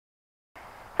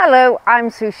Hello,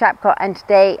 I'm Sue Shapcott and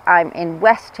today I'm in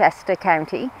Westchester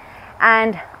County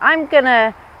and I'm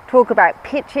gonna talk about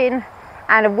pitching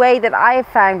and a way that I have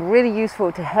found really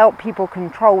useful to help people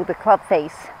control the club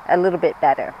face a little bit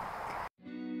better.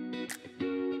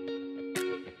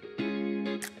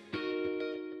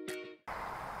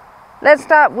 Let's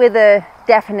start with a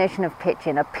definition of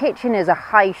pitching. A pitching is a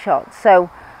high shot. So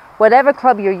whatever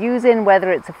club you're using,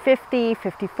 whether it's a 50,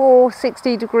 54,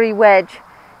 60 degree wedge,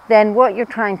 then what you're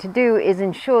trying to do is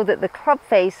ensure that the club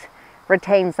face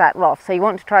retains that loft. So you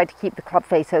want to try to keep the club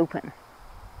face open.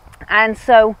 And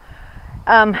so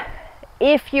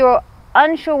if you're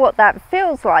unsure what that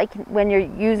feels like when you're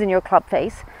using your club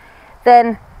face,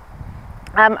 then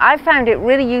I found it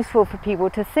really useful for people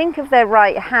to think of their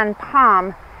right hand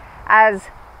palm as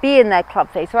being their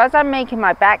club face. So as I'm making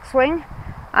my backswing,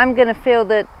 I'm going to feel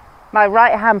that my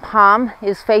right hand palm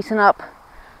is facing up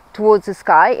towards the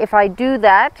sky. If I do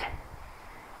that,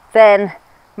 then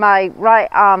my right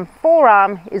arm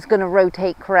forearm is going to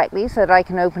rotate correctly so that I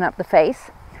can open up the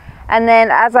face. And then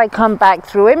as I come back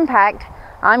through impact,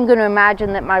 I'm going to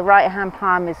imagine that my right hand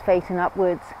palm is facing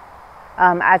upwards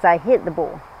as I hit the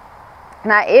ball.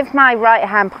 Now if my right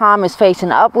hand palm is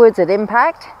facing upwards at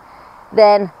impact,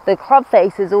 then the club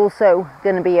face is also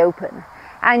going to be open.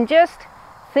 And just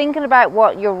thinking about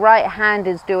what your right hand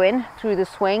is doing through the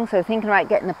swing, so thinking about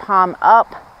getting the palm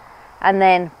up and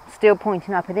then still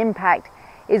pointing up at impact,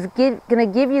 is going to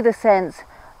give you the sense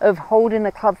of holding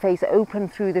the club face open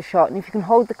through the shot. And if you can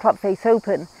hold the club face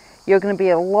open, you're going to be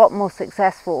a lot more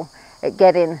successful at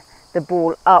getting the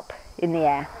ball up in the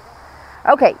air.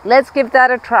 Okay, let's give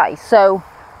that a try. So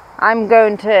I'm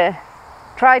going to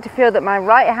try to feel that my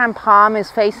right hand palm is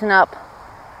facing up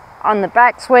on the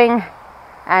backswing,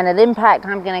 and at impact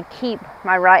I'm going to keep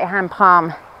my right hand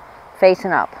palm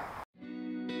facing up.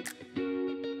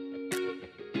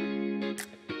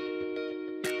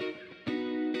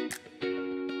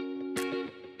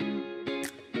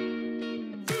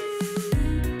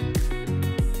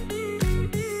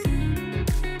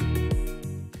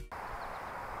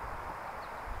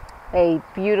 A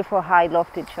beautiful high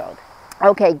lofted shot.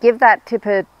 Okay, give that tip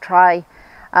a try.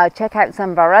 Check out some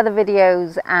of our other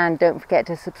videos and don't forget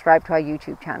to subscribe to our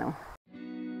YouTube channel.